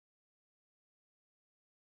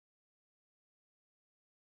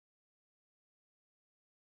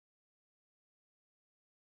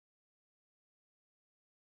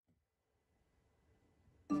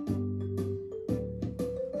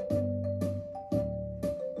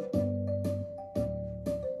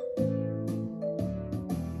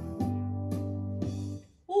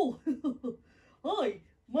Oh, hi,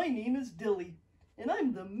 my name is Dilly, and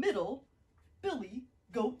I'm the middle Billy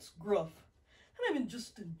Goat's Gruff. And I'm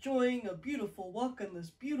just enjoying a beautiful walk on this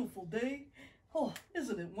beautiful day. Oh,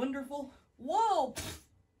 isn't it wonderful? Whoa!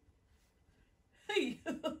 Hey,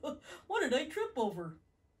 what did I trip over?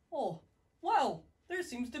 Oh, wow, there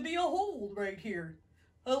seems to be a hole right here.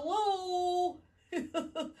 Hello?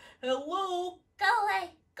 Hello? Go away,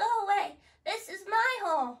 go away. This is my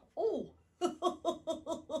hole. Oh,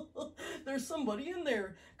 there's somebody in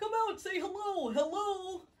there. Come out, say hello,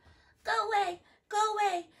 hello. Go away, go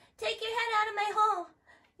away. Take your head out of my hole.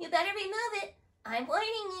 You better remove it. I'm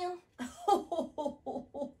warning you.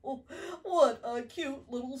 What a cute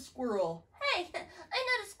little squirrel. Hey, I'm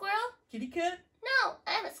not a squirrel. Kitty cat? No,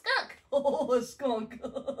 I'm a skunk. Oh, a skunk.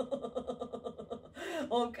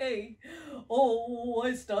 Okay. Oh,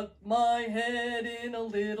 I stuck my head in a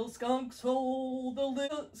little skunk's hole. The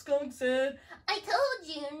little skunk said, I told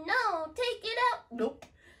you, no, take it out. nope.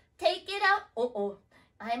 Take it out. Uh-uh.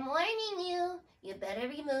 I'm warning you. You better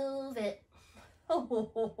remove it.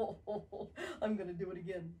 I'm gonna do it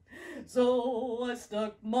again. So I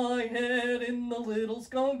stuck my head in the little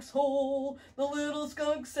skunk's hole. The little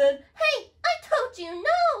skunk said, Hey, I told you,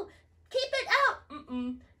 no. Keep it out.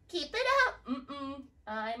 mm-mm, Keep it out. mm-mm.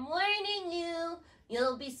 I'm warning you.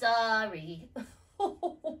 You'll be sorry.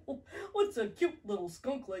 What's a cute little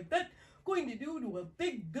skunk like that going to do to a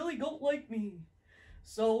big billy goat like me?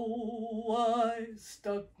 So I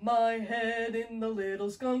stuck my head in the little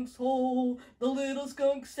skunk's hole. The little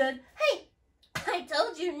skunk said, Hey, I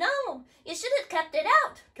told you no. You should have kept it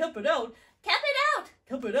out. kept it out, Kept it out.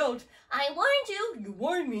 kept it out. I warned you. You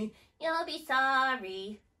warned me. You'll be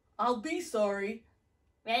sorry. I'll be sorry.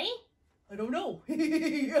 Ready? I don't know.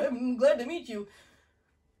 I'm glad to meet you.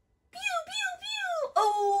 Pew, pew, pew.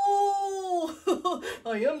 Oh,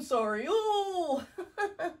 I am sorry. Oh.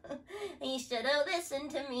 You should have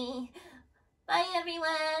listened to me. Bye,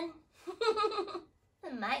 everyone.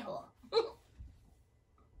 My hole.